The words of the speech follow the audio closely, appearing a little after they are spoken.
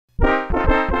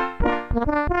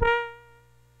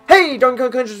Hey, Donkey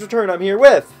Kong Country's Return. I'm here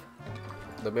with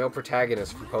the male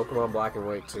protagonist from Pokemon Black and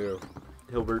White 2.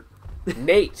 Hilbert.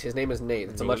 Nate. His name is Nate.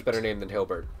 It's Nate. a much better name than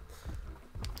Hilbert.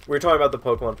 We're talking about the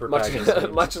Pokemon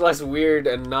protagonist. Much less weird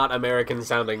and not American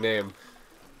sounding name.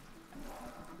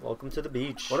 Welcome to the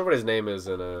beach. I wonder what his name is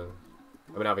in a...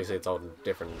 I mean, obviously it's all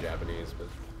different in Japanese, but...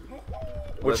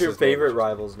 What's your favorite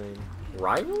rival's name?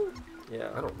 Rival?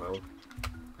 Yeah. I don't know.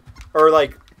 Or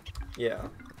like... Yeah.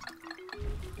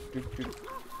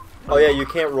 Oh yeah, you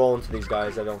can't roll into these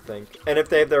guys, I don't think. And if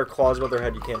they have their claws above their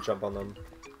head, you can't jump on them.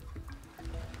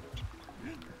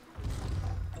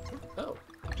 Oh.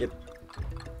 Yep.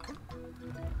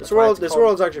 This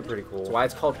world's actually pretty cool. That's why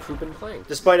it's called Croup and Plank.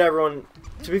 Despite everyone...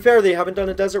 To be fair, they haven't done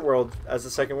a desert world as the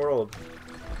second world.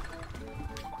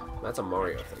 That's a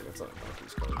Mario thing. That's not a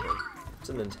Donkey's Kong thing. It's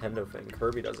a Nintendo thing.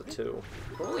 Kirby does it too.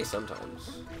 Well, only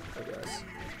sometimes. I guess.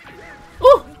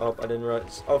 Oh! Oh, I didn't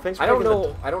realize. Oh, thanks for I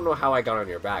don't know how I got on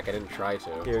your back. I didn't try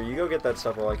to. Here, you go get that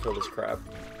stuff while I kill this crab.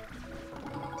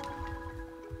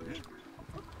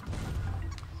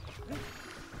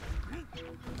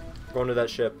 Going to that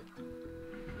ship.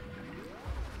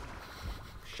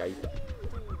 Shite.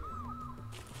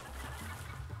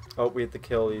 Oh, we have to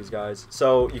kill these guys.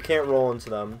 So, you can't roll into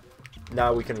them.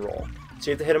 Now we can roll. So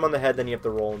you have to hit them on the head, then you have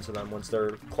to roll into them once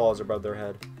their claws are above their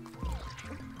head.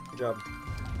 Good job.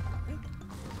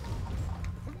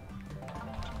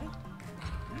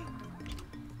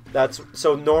 That's...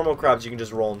 So, normal crabs, you can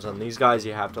just roll into them. These guys,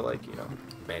 you have to, like, you know...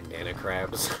 Bandana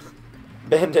crabs.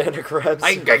 Bandana crabs.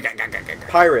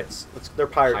 Pirates. They're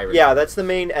pirates. Yeah, that's the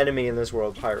main enemy in this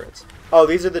world, pirates. Oh,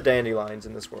 these are the dandelions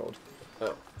in this world.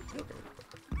 Oh, okay.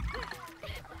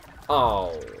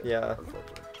 Oh. Yeah.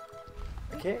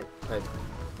 I can't...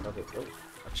 Okay, oh,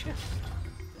 a chest.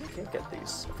 I can't get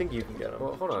these. I think you can get them.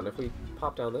 Well, hold on. If we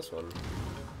pop down this one...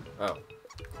 Oh.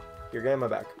 You're getting my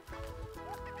back.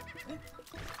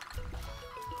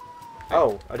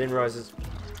 Oh, I didn't realize this...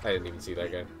 I didn't even see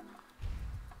that guy.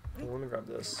 I want to grab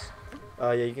this.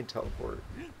 Yeah, you can teleport.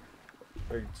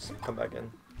 Or you just come back in.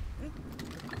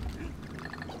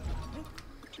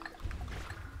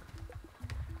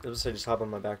 I was say just hop on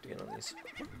my back to get on these.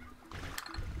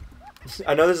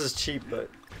 I know this is cheap, but...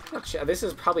 This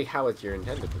is probably how you're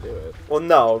intended to do it. Well,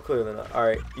 no, clearly not.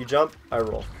 Alright, you jump, I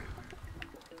roll.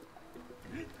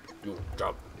 You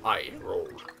jump, I roll.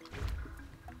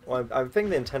 Well, I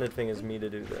think the intended thing is me to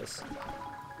do this.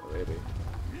 Oh, maybe.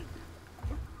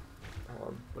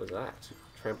 What is that?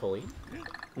 Trampoline?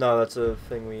 No, that's a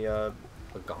thing we, A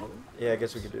gong? Yeah, I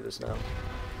guess we could do this now.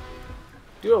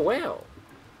 Do a whale!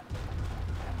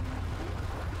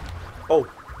 Oh!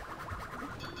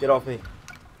 Get off me.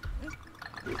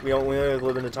 We only have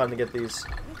limited time to get these.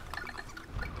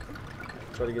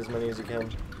 Try to get as many as you can.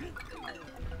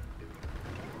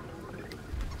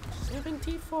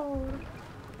 74.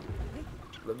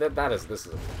 This is.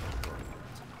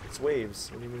 It's waves.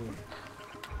 What do you mean?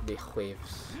 The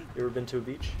waves. You ever been to a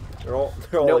beach? They're all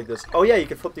nope. Like this. Oh yeah, you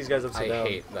can flip these guys upside down. I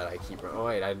hate that I keep. Oh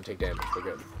wait, I didn't take damage. We're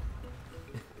good.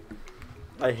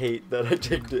 I hate that I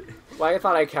take it. Well, I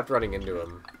thought I kept running into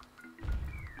him.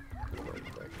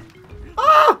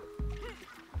 Ah!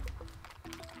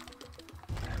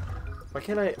 Why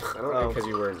can't I? I don't know, because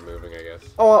you weren't moving, I guess.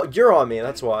 Oh, you're on me.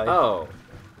 That's why. Oh.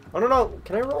 I don't know.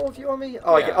 Can I roll with you on me?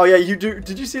 Oh, yeah. Oh yeah, you do.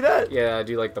 Did you see that? Yeah, I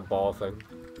do like the ball thing.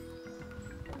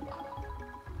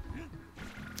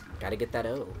 Gotta get that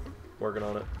O. Working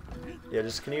on it. Yeah,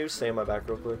 just can you stay on my back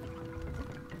real quick?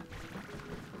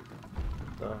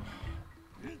 Oh.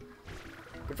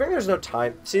 Good thing there's no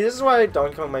time. See, this is why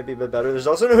Donkey Kong might be a bit better. There's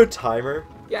also no timer.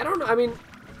 Yeah, I don't know. I mean,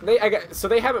 so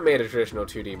they haven't made a traditional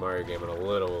 2D Mario game in a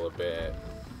little bit.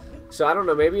 So I don't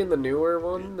know. Maybe in the newer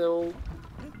one they'll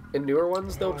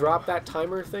drop that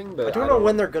timer thing. But I don't know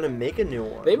when they're gonna make a new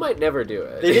one. They might never do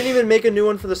it. They didn't even make a new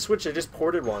one for the Switch. They just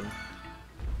ported one.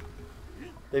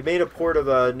 They made a port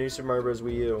of New Super Mario Bros.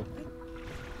 Wii U.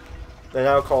 They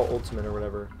now call it Ultimate or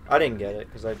whatever. I didn't get it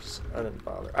because I didn't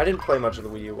bother. I didn't play much of the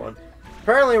Wii U one.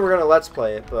 Apparently we're gonna Let's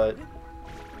Play it, but...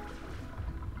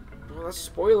 Well, that's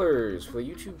spoilers for the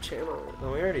YouTube channel.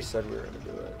 No, we already said we were gonna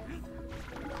do it.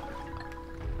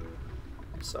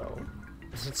 So,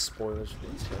 it's spoilers for the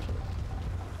YouTube channel.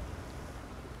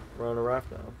 We're on a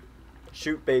raft now.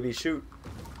 Shoot, baby, shoot.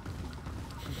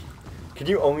 Can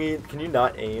you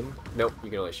not aim? Nope, you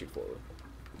can only shoot forward.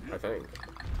 I think.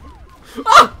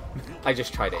 Ah! I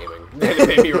just tried aiming. Then it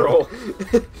made me roll.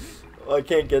 Well, I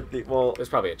can't get the... Well... There's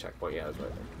probably a checkpoint. Yeah, that's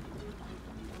right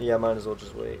there. Yeah, might as well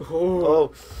just wait.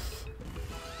 Oh.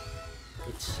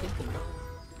 It's sinking.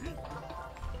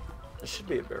 There should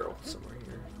be a barrel somewhere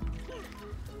here.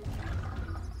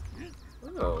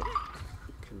 Oh.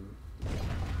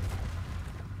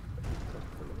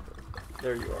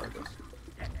 There you are.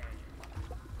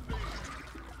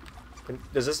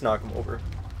 Does this knock him over?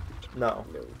 No.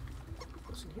 No.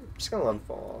 Listen here. I'm just gonna let him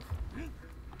fall off.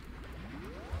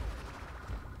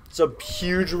 It's a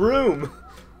huge room!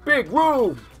 Big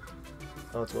room!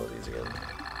 Oh, it's one of these again.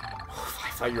 I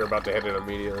thought you were about to hit it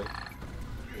immediately.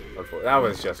 That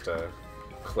was just a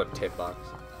clipped hitbox.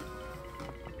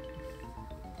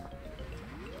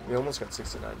 We almost got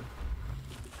 69.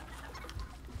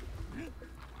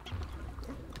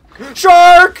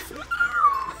 Shark!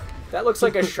 That looks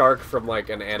like a shark from like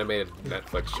an animated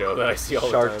Netflix show that I see all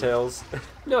the time. Shark Tales.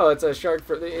 No, it's a shark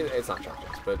for it's not Shark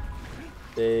Tales, but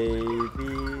Baby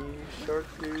shark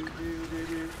doo doo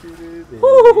doo doo doo doo.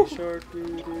 Woo! Baby shark doo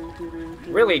doo doo doo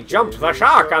doo. really jumped the Baby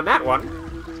shark on that doo one. doo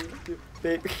doo doo doo.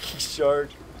 Baby shark.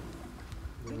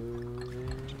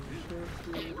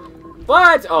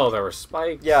 What? Oh, there were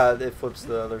spikes. Yeah, it flips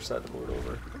the other side of the board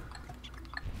over.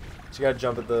 So you gotta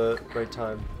jump at the right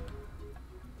time.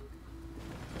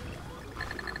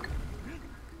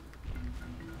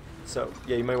 So,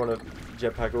 yeah, you might want to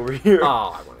jetpack over here. Oh,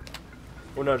 I wanted that.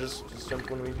 Well, no, just jump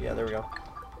when we... Yeah, there we go.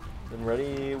 And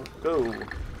ready, go.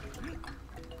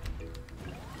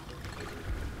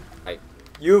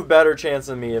 You have a better chance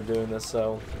than me of doing this,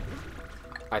 so...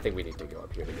 I think we need to go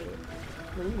up here to get it.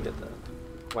 Well, you can get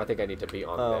that. Well, I think I need to be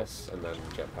on Oh. this and then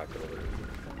jetpack it over here.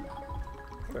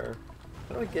 Fair.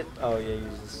 How do I get... Oh, yeah,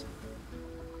 use this.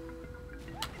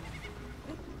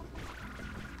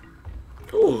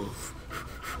 Ooh.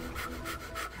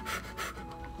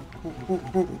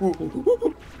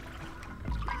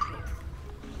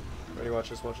 Ready, watch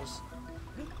this, watch this.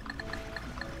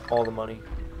 All the money.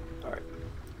 Alright.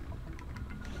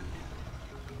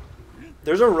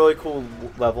 There's a really cool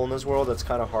level in this world that's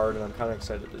kind of hard, and I'm kind of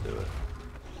excited to do it.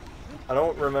 I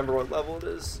don't remember what level it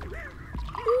is.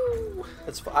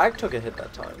 It's. I took a hit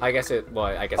that time. I guess it. Well,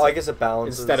 I guess. Oh, I guess it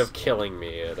balances. Instead of killing me,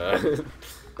 it.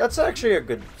 That's actually a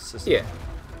good system. Yeah.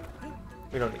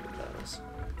 We don't need to balance.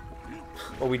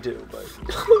 Well, we do, but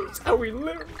That's how we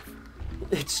live.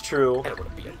 it's true. I don't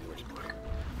want to be on you anymore.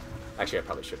 Actually, I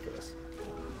probably should for this.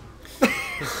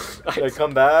 Should I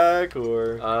come back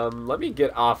or? Let me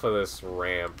get off of this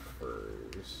ramp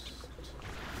first.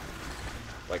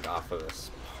 Like off of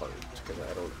this part, because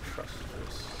I don't trust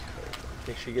this.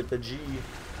 Make sure you get the G.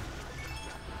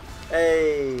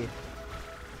 Hey.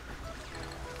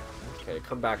 Okay,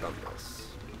 come back on this.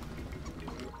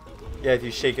 Yeah, if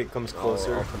you shake it, comes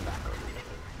closer. Oh, I'll come back on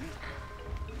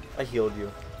I healed you.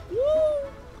 it.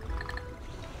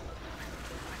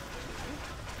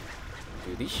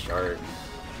 Dude, these sharks,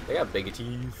 they got big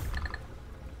teeth.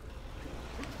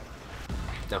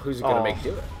 Now who's it gonna make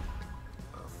do it?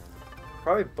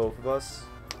 Probably both of us.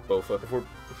 Both of If we're...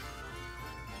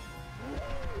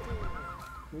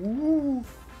 Woo.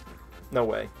 No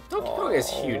way. Donkey Kong has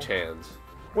huge hands.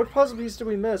 What puzzle piece did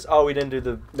we miss? Oh, we didn't do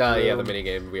the... Yeah, the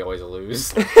minigame, we always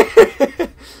lose.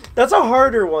 That's a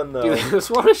harder one, though. Dude, this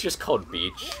one is just called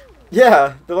Beach.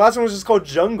 Yeah, the last one was just called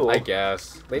Jungle. I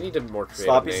guess. They need to more creative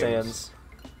Sloppy names. Sands.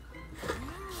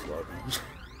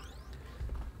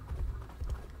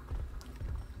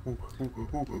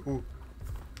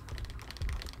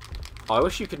 Oh, I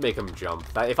wish you could make them jump.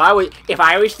 If I was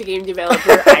the game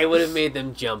developer, I would have made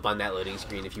them jump on that loading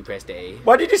screen if you pressed A.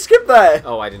 Why did you skip that?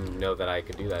 Oh, I didn't know that I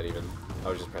could do that even. I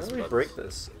was just How pressing do we buttons. break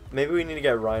this? Maybe we need to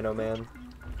get Rhino Man.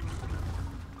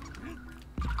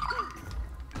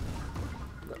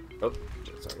 Oh,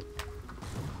 sorry.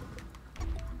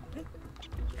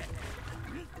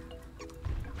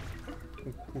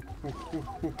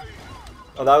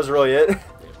 Oh, that was really it?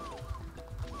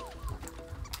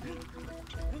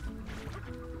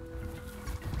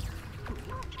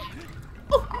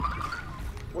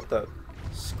 What the?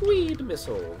 Squid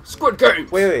missile. Squid game!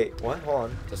 Wait, what? Hold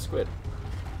on. It's a squid.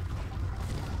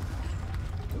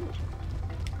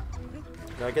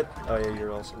 Can I get... Oh, yeah,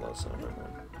 you're also low, so never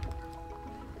mind.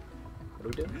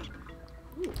 What do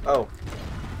we do? Oh.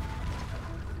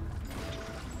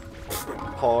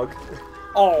 Hog.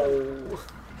 Oh!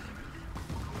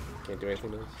 Can't do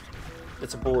anything to this.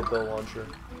 It's a bullet bill launcher.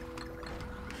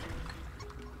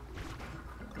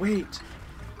 Wait!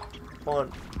 Hold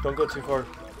on. Don't go too far.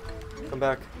 Come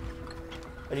back.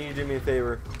 I need you to do me a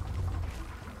favor.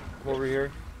 Come over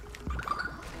here.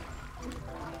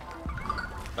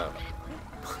 Oh.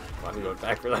 Why did you go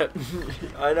back for that?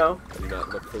 I know. I did not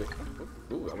look for the...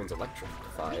 Ooh, that one's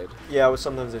electrified. Yeah, I was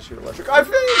sometimes I shoot electric. I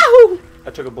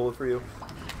took a bullet for you.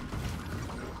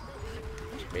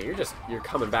 Man, you're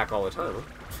coming back all the time, huh?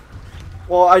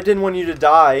 Well, I didn't want you to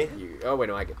die. Oh, wait,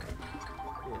 no, I get that.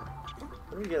 Yeah.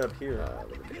 How do we get up here?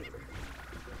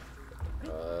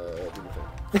 Do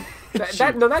the thing.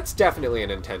 No, that's definitely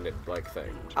an intended like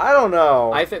thing. I don't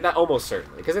know. I think that almost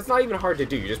certainly, because it's not even hard to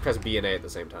do. You just press B and A at the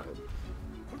same time.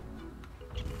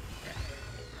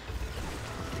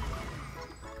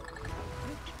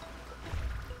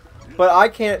 But I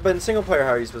can't. But in single player,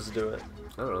 how are you supposed to do it?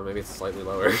 I don't know. Maybe it's slightly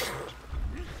lower.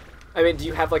 I mean, do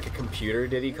you have like a computer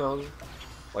Diddy Kong,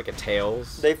 like a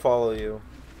Tails? They follow you.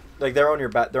 Like they're on your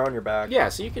back. They're on your back. Yeah,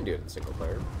 so you can do it in single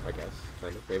player, I guess.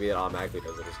 Kind of. Maybe it automatically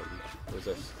does it or something. What is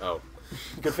this? Oh.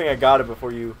 Good thing I got it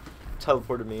before you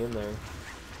teleported me in there.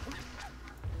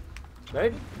 Can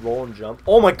I roll and jump?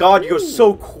 Oh my god, you go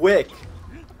so quick!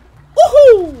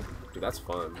 Woohoo! Dude, that's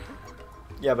fun.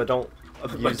 Yeah, but don't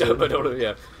abuse it. But don't,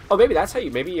 yeah. Oh, maybe that's how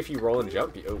you. Maybe if you roll and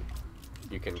jump, you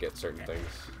can get certain things.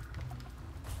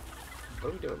 What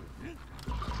are we doing?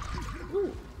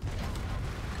 Ooh.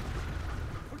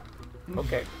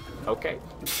 Okay. Okay.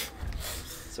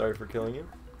 Sorry for killing you.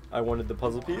 I wanted the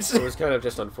puzzle piece. It was kind of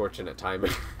just unfortunate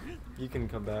timing. You can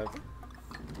come back.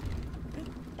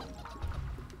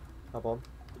 Hop on.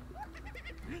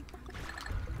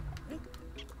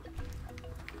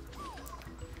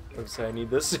 Let's say I need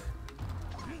this.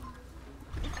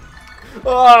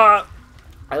 Ah!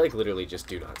 I like literally just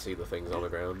do not see the things on the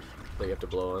ground that you have to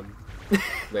blow on.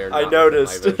 They're I not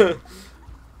noticed. within my vision.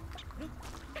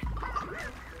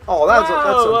 Oh, that's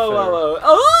unfair. Whoa.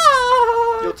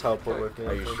 Oh! You'll teleport with me.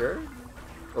 Are you sure?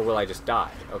 Or will I just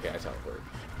die? Okay, I teleport.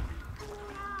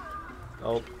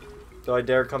 Oh, do I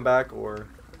dare come back or?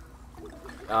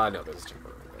 No, there's a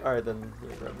checkpoint right there. All right, then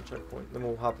we'll grab the checkpoint. Then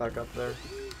we'll hop back up there.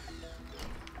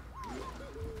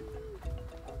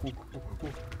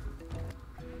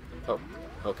 Oh,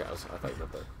 okay. I thought you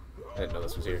meant that. I didn't know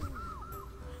this was here.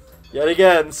 Yet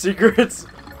again, secrets.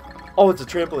 Oh, it's a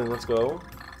trampoline. Let's go.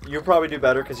 You'll probably do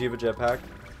better because you have a jetpack.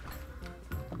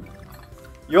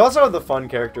 You also have the fun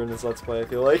character in this Let's Play, I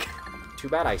feel like. Too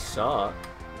bad I suck.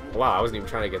 Wow, I wasn't even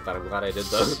trying to get that. I'm glad I did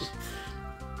though.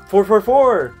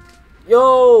 444.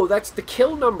 Yo, that's the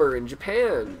kill number in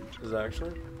Japan. Is it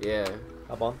actually? Yeah.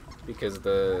 Hop on. Because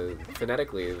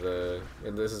phonetically,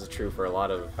 and this is true for a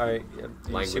lot of Alright, yeah. Do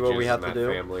you languages see what we have in to that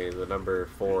do? family, the number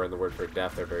 4 and the word for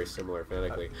death are very similar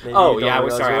phonetically. Maybe Oh, you yeah,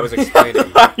 don't sorry, I realize was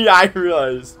explaining. Yeah, I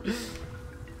realized.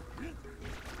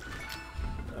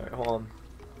 Alright, hold on.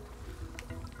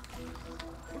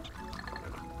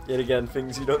 Yet again,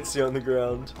 things you don't see on the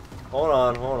ground. Hold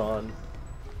on.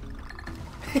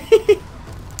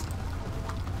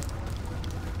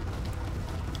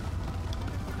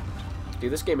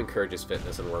 Dude, this game encourages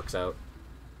fitness and works out.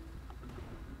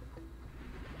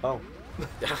 Oh.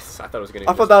 I thought it was gonna.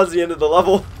 I thought that was the end of the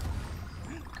level.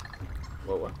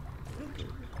 Whoa, what?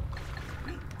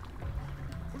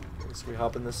 So we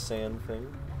hop in this sand thing.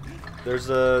 There's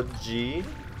a G.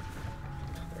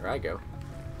 There I go.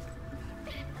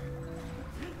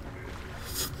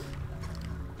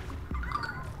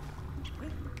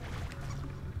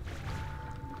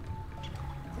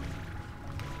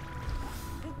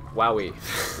 Wowie.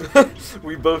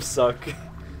 We both suck.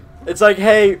 It's like,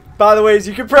 hey, by the way,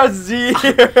 you can press Z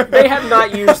here. They have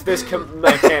not used this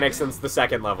mechanic since the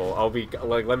second level.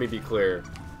 Let me be clear.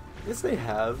 Yes, they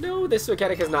have. No, this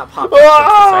mechanic has not popped up since the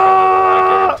second level.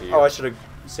 I guarantee you. Oh, I should have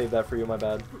saved that for you. My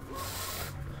bad.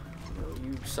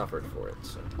 You suffered for it.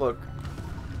 So. Look,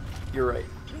 you're right.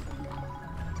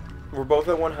 We're both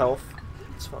at 1 health.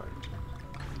 It's fine.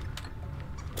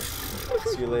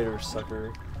 See you later,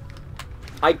 sucker.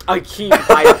 I just keep.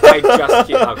 Okay.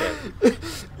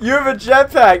 You have a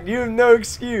jetpack. You have no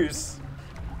excuse.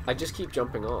 I just keep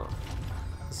jumping off.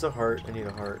 It's a heart. I need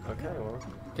a heart. Okay, well.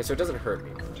 Okay, so it doesn't hurt me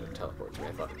when it teleports me.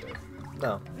 I thought it did.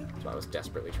 No. So I was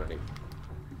desperately trying to.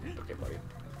 Okay, buddy.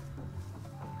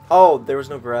 Oh, there was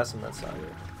no grass on that side.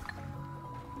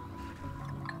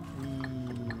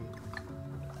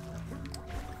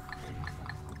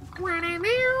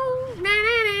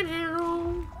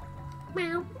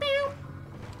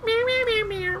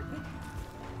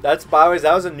 That's, by the way,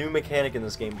 that was a new mechanic in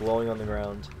this game, blowing on the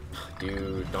ground.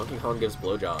 Dude, Donkey Kong gives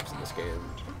blowjobs in this game.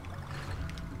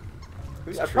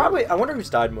 I wonder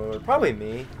who's died more. Probably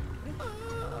me.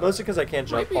 Mostly because I can't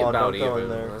jump on. Don't go in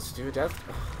there. Let's do death.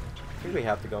 I think we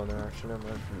have to go in there, actually. Never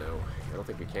mind. No, I don't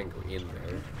think we can go in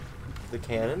there. The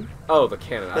cannon? Oh, the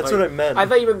cannon. That's what I meant. I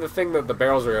thought even the thing that the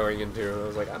barrels were going into. I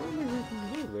was like, I don't think we can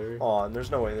go in there. Aw, and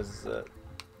there's no way this is it.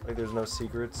 Like, there's no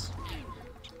secrets.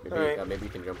 Maybe, Alright. Maybe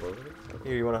you can jump over it.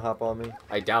 Here, you want to hop on me?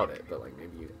 I doubt it, but like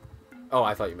maybe you. Oh,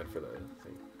 I thought you meant for the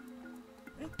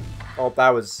thing. Oh, that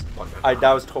was... Oh, no.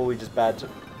 that was totally just bad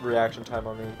reaction time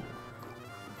on me.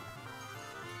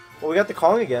 Well, we got the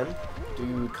Kong again.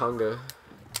 Dude, Conga.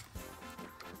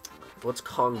 Let's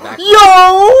Kong back.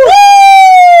 Yo!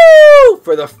 Woo!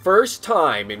 For the first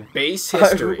time in base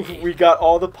history. We got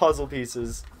all the puzzle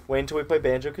pieces. Wait until we play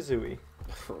Banjo-Kazooie.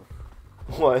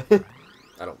 What?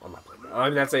 I'm not playing that. I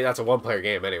mean, that's a one-player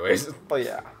game anyways. Oh,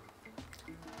 yeah.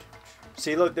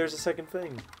 See, look, there's a second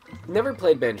thing. Never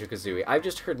played Banjo-Kazooie. I've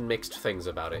just heard mixed things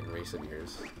about it in recent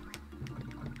years.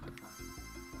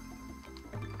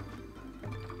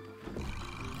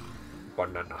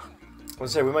 Banana.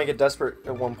 Let's say we might get desperate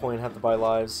at one point and have to buy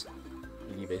lives.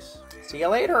 Base. See you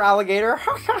later, alligator.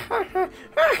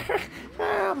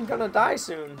 I'm gonna die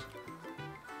soon.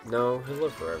 No, he'll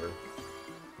live forever.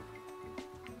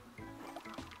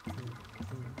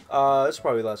 This is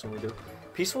probably the last one we do.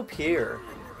 Peaceful Pier.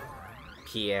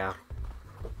 Yeah.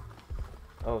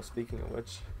 Oh, speaking of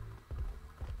which.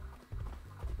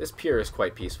 This pier is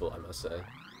quite peaceful, I must say.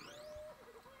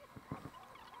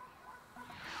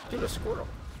 Dude, a squirrel.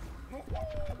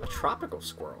 A tropical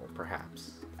squirrel,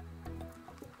 perhaps.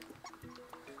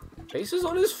 Base is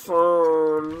on his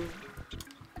phone.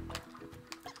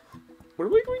 What are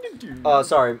we going to do?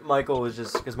 Sorry, Michael was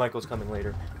just, because Michael's coming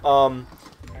later.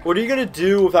 What are you gonna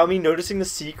do without me noticing the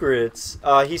secrets?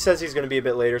 He says he's gonna be a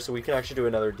bit later, so we can actually do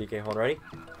another DK. Hold on, ready?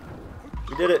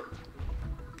 We did it.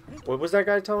 What was that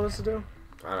guy telling us to do?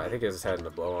 I don't know, I think it's heading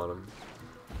to blow on him.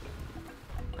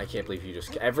 I can't believe you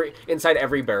just... Inside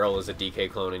every barrel is a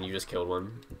DK clone and you just killed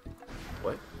one.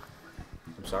 What?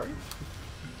 I'm sorry?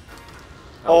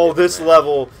 Oh, this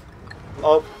level.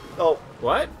 Oh.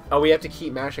 What? Oh, we have to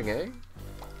keep mashing A?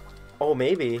 Oh,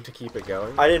 maybe. To keep it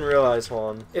going? I didn't realize,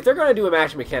 hold on. If they're gonna do a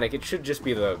mashing mechanic, it should just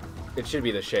be the... It should be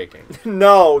the shaking.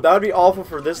 No, that would be awful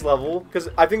for this level, because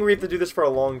I think we have to do this for a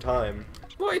long time.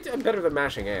 Well, it's better than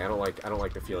mashing A. I don't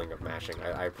like the feeling of mashing.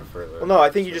 I prefer the... Well, no,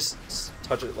 I think you just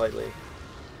touch it lightly.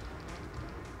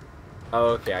 Oh,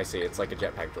 okay, I see. It's like a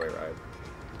jetpack joyride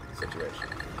situation.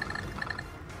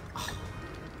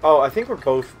 Oh, I think we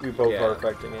both Yeah. are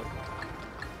affecting it.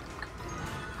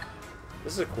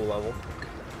 This is a cool level.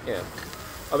 Yeah.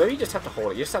 Oh, maybe you just have to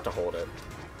hold it. You just have to hold it.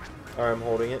 Alright, I'm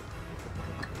holding it.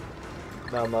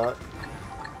 No, I'm not.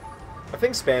 I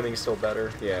think spamming is still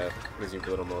better. Yeah, gives you a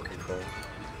little more control.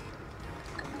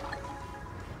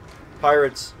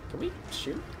 Pirates. Can we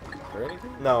shoot or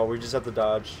anything? No, we just have to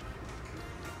dodge.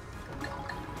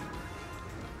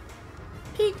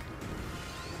 Peek.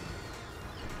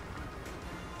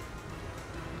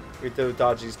 We have to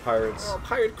dodge these pirates. Oh,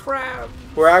 pirate crab.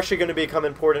 We're actually going to become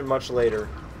important much later.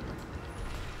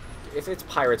 If it's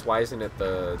pirates, why isn't it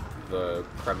the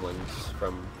Kremlins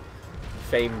from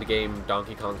famed game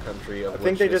Donkey Kong Country? I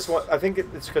think they just want. I think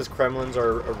it's because Kremlins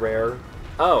are rare.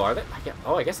 Oh, are they?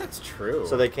 Oh, I guess that's true.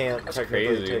 So they can't That's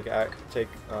technically crazy. take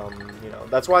you know.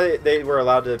 That's why they were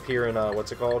allowed to appear in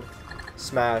what's it called,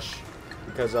 Smash,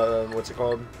 because what's it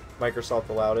called, Microsoft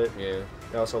allowed it. Yeah.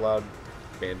 They also allowed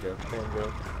Banjo.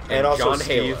 And also John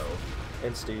Steve. Halo.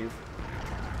 And Steve.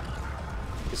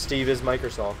 Steve is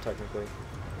Microsoft technically.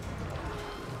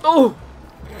 Oh!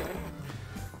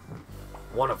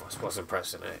 One of us wasn't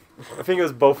pressing A. I think it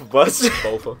was both of us.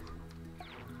 Both of.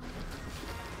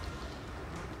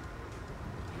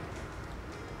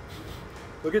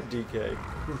 Look at DK.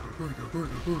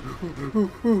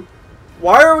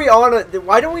 Why are we on it?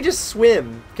 Why don't we just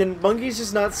swim? Can monkeys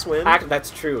just not swim? That's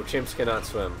true. Chimps cannot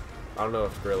swim. I don't know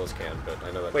if gorillas can, but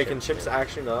I know that. Wait, can chimps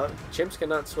actually not? Chimps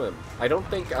cannot swim. I don't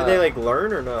think. Can they like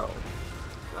learn or no?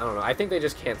 I don't know. I think they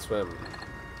just can't swim.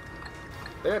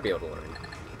 They might be able to learn.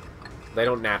 They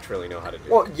don't naturally know how to do it.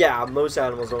 Well, yeah, most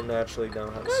animals don't naturally know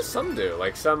how to swim. Some do.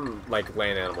 Like some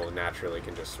land animals naturally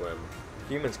can just swim.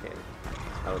 Humans can.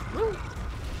 Well,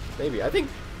 maybe. I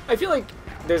feel like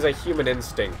there's a human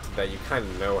instinct that you kind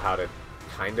of know how to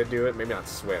kind of do it. Maybe not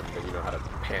swim, but you know how to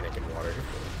panic in water.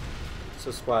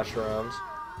 So splash around.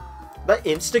 That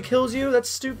insta kills you? That's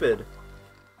stupid.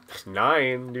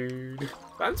 9, dude. What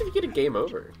happens if you get a game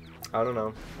over? I don't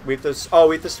know. We have to. Oh,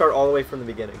 we have to start all the way from the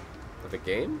beginning. Of the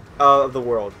game? Of the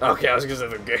world. Okay, I was gonna say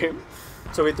the game.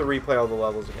 So we have to replay all the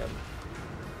levels again.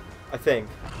 I think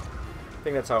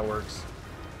that's how it works.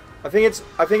 I think it's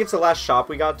the last shop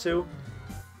we got to.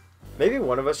 Maybe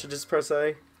one of us should just press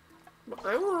A.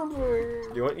 I want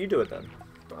to. You do it then.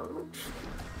 I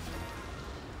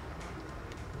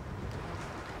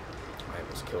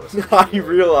almost killed us. I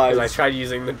realized. I tried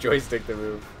using the joystick to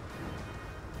move.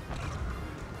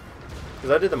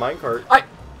 Because I did the minecart.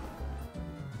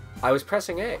 I was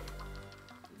pressing A.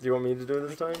 Do you want me to do it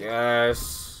this time?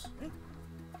 Yes.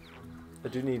 I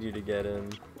do need you to get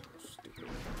in. Stupid.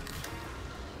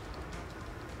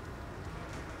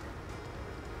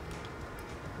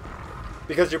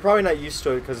 Because you're probably not used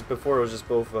to it, because before it was just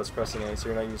both of us pressing A, so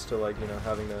you're not used to, like, you know,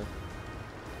 having to...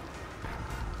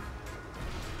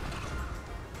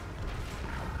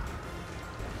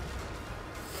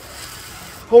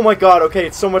 Oh my god, okay,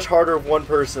 it's so much harder with one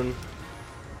person.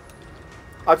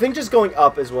 I think just going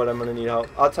up is what I'm gonna need help.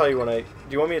 I'll tell you when I... Do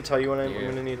you want me to tell you when I'm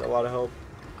gonna need a lot of help?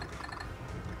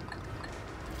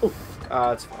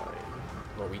 It's fine.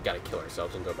 Well, we gotta kill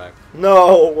ourselves and go back.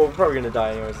 No! Well, we're probably gonna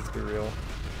die anyways, let's be real.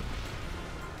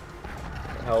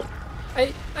 Help.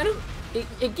 I don't...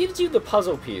 It gives you the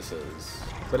puzzle pieces,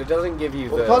 but it doesn't give you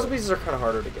the puzzle pieces are kind of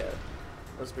harder to get.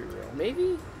 Let's be real.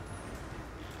 Maybe?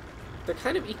 They're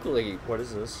kind of equally what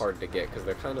is this? hard to get, because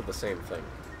they're kind of the same thing.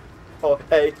 Oh,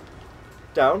 hey.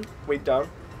 Down. Wait, down.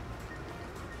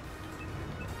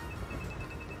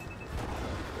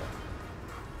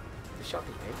 They shot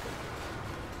the ankle.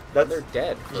 They're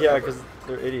dead. Forever. Yeah, because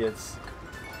they're idiots.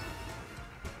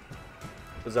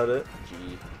 Was that it? G.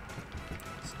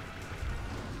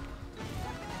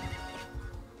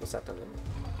 What's that done?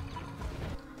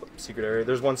 Secret area.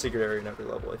 There's one secret area in every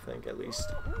level, I think, at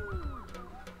least.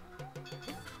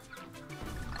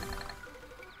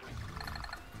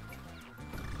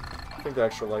 I think the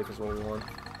extra life is what we want.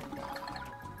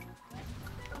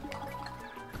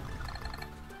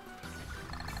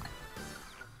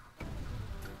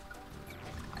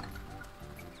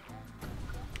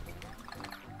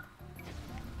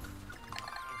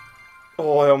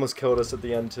 Oh, I almost killed us at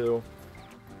the end, too.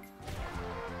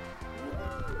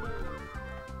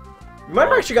 You might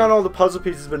have actually gotten all the puzzle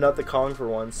pieces, but not the Kong for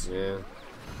once. Yeah.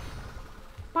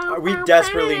 We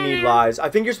desperately need lives. I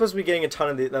think you're supposed to be getting a ton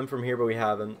of them from here, but we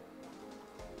haven't.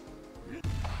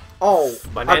 Oh,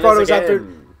 I thought it was after.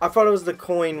 I thought it was the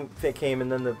coin that came, and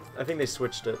then I think they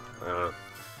switched it. I don't know.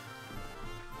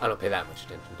 I don't pay that much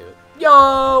attention to it.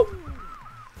 Yo!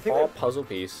 All puzzle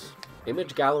piece.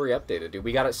 Image gallery updated, dude.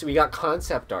 We got it. So we got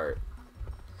concept art.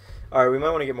 All right, we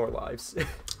might want to get more lives.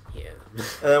 Yeah. And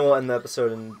then we'll end the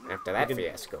episode and after that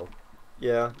fiasco.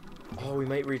 Yeah. Oh, we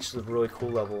might reach the really cool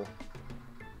level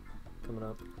coming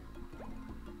up.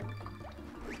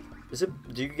 Is it?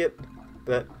 Do you get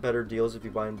better deals if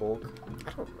you buy in bulk?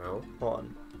 I don't know.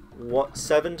 Hold on.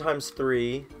 7 times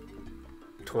 3.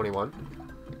 21.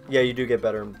 Yeah, you do get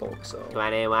better in bulk. So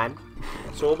 21.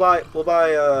 So we'll buy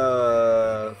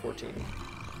 14.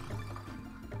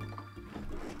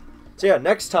 So yeah,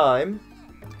 next time.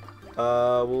 Where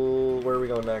are we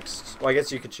going next? Well, I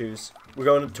guess you could choose. We're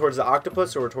going towards the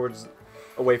octopus or towards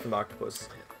away from the octopus?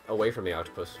 Away from the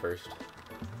octopus first.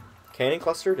 Cannon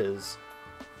cluster it is.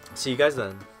 See you guys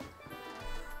then.